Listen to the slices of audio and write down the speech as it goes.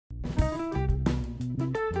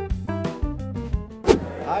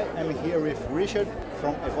Hi, I'm here with Richard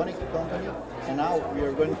from Evonik company, and now we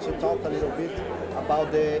are going to talk a little bit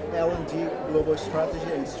about the L&D global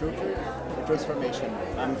strategy and structure and transformation.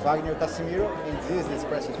 I'm Wagner Casimiro, and this is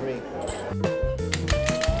Espresso 3.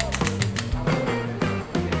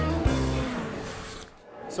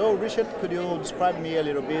 So, Richard, could you describe me a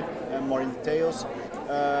little bit more in details?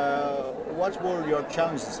 What were your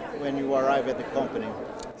challenges when you arrived at the company?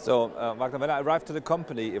 So, Wagner, when I arrived to the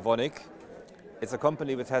company, Evonik, it's a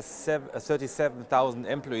company which has 37,000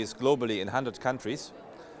 employees globally in 100 countries.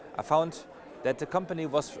 I found that the company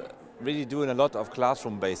was really doing a lot of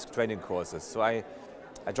classroom-based training courses. So I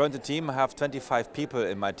joined the team. I have 25 people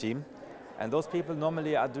in my team, and those people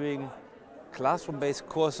normally are doing classroom-based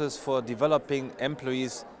courses for developing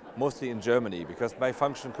employees, mostly in Germany, because my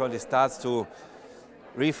function currently starts to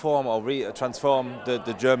reform or transform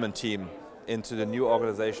the German team into the new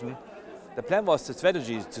organization. The plan was the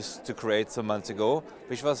strategy to create some months ago,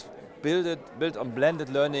 which was built on blended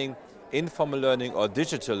learning, informal learning or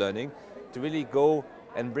digital learning, to really go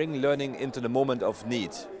and bring learning into the moment of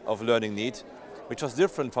need, of learning need, which was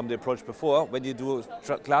different from the approach before when you do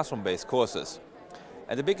classroom-based courses.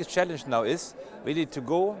 And the biggest challenge now is really to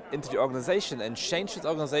go into the organization and change this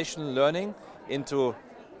organizational learning into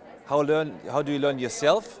how do you learn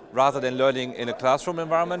yourself rather than learning in a classroom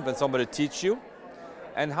environment when somebody teaches you.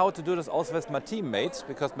 And how to do this also with my teammates,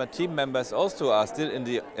 because my team members also are still in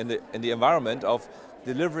the environment of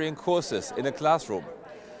delivering courses in a classroom.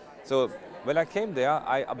 So when I came there,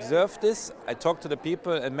 I observed this, I talked to the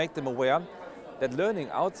people and make them aware that learning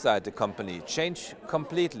outside the company changed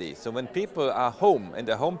completely. So when people are home, in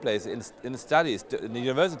their home place, in studies, in the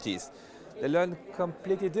universities, they learn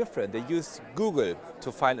completely different. They use Google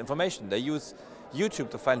to find information, they use YouTube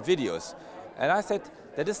to find videos. And I said,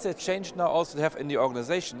 that is the change now also to have in the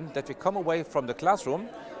organization, that we come away from the classroom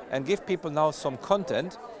and give people now some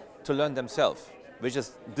content to learn themselves, which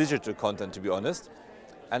is digital content, to be honest.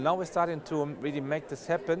 And now we're starting to really make this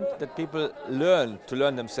happen, that people learn to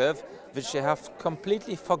learn themselves, which they have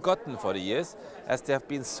completely forgotten for the years as they have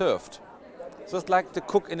been served. So it's like the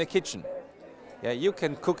cook in the kitchen. Yeah, you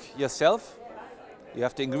can cook yourself, you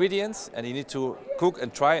have the ingredients and you need to cook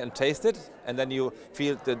and try and taste it, and then you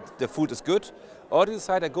feel that the food is good. Or you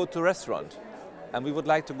decide I go to a restaurant, and we would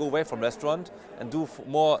like to go away from restaurant and do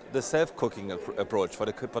more the self-cooking approach for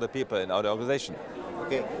the people in our organization.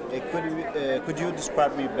 Okay, could you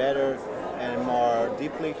describe me better and more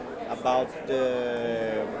deeply about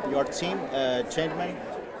your team, Changeman?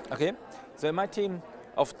 Okay, so in my team,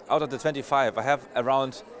 out of the 25, I have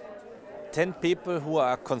around 10 people who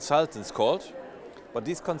are consultants called, but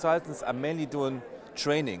these consultants are mainly doing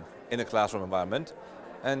training in a classroom environment.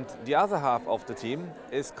 And the other half of the team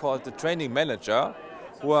is called the training manager,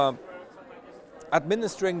 who are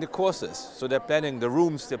administering the courses. So they're planning the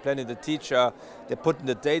rooms, they're planning the teacher, they're putting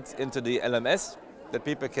the dates into the LMS that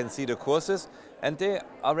people can see the courses, and they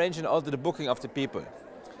are arranging also the booking of the people.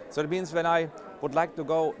 So it means when I would like to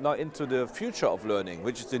go now into the future of learning,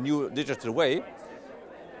 which is the new digital way,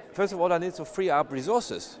 first of all I need to free up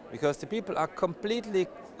resources, because the people are completely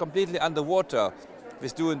underwater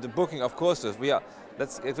with doing the booking of courses. We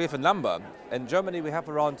have a number. In Germany we have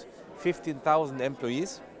around 15,000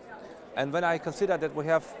 employees, and when I consider that we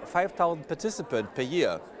have 5,000 participants per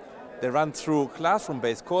year that run through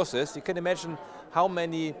classroom-based courses, you can imagine how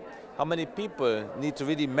many people need to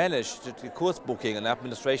really manage the course booking and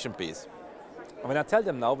administration piece. And when I tell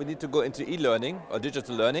them now we need to go into e-learning or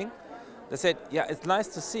digital learning, they said, yeah, it's nice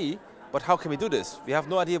to see, but how can we do this? We have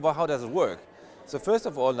no idea how does it work. So first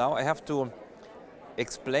of all now I have to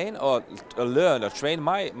explain or learn or train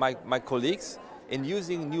my colleagues in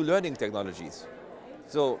using new learning technologies.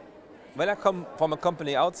 So when I come from a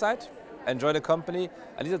company outside and join a company,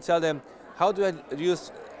 I need to tell them, how do I use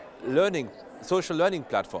social learning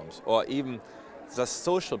platforms, or even just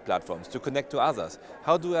social platforms to connect to others?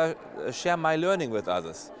 How do I share my learning with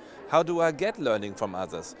others? How do I get learning from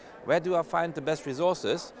others? Where do I find the best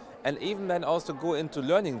resources? And even then also go into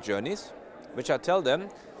learning journeys, which I tell them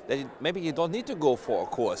that maybe you don't need to go for a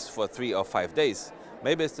course for 3 or 5 days.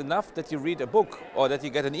 Maybe it's enough that you read a book, or that you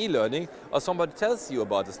get an e-learning, or somebody tells you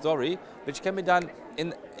about the story, which can be done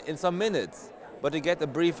in some minutes. But you get a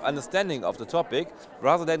brief understanding of the topic,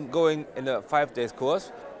 rather than going in a 5-day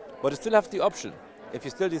course. But you still have the option. If you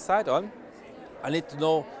still decide on, I need to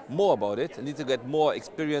know more about it, I need to get more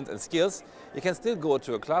experience and skills, you can still go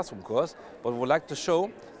to a classroom course, but would like to show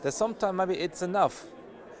that sometimes maybe it's enough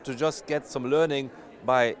to just get some learning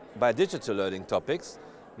by digital learning topics,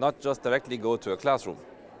 not just directly go to a classroom.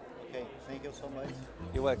 Okay, thank you so much.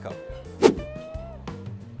 You're welcome.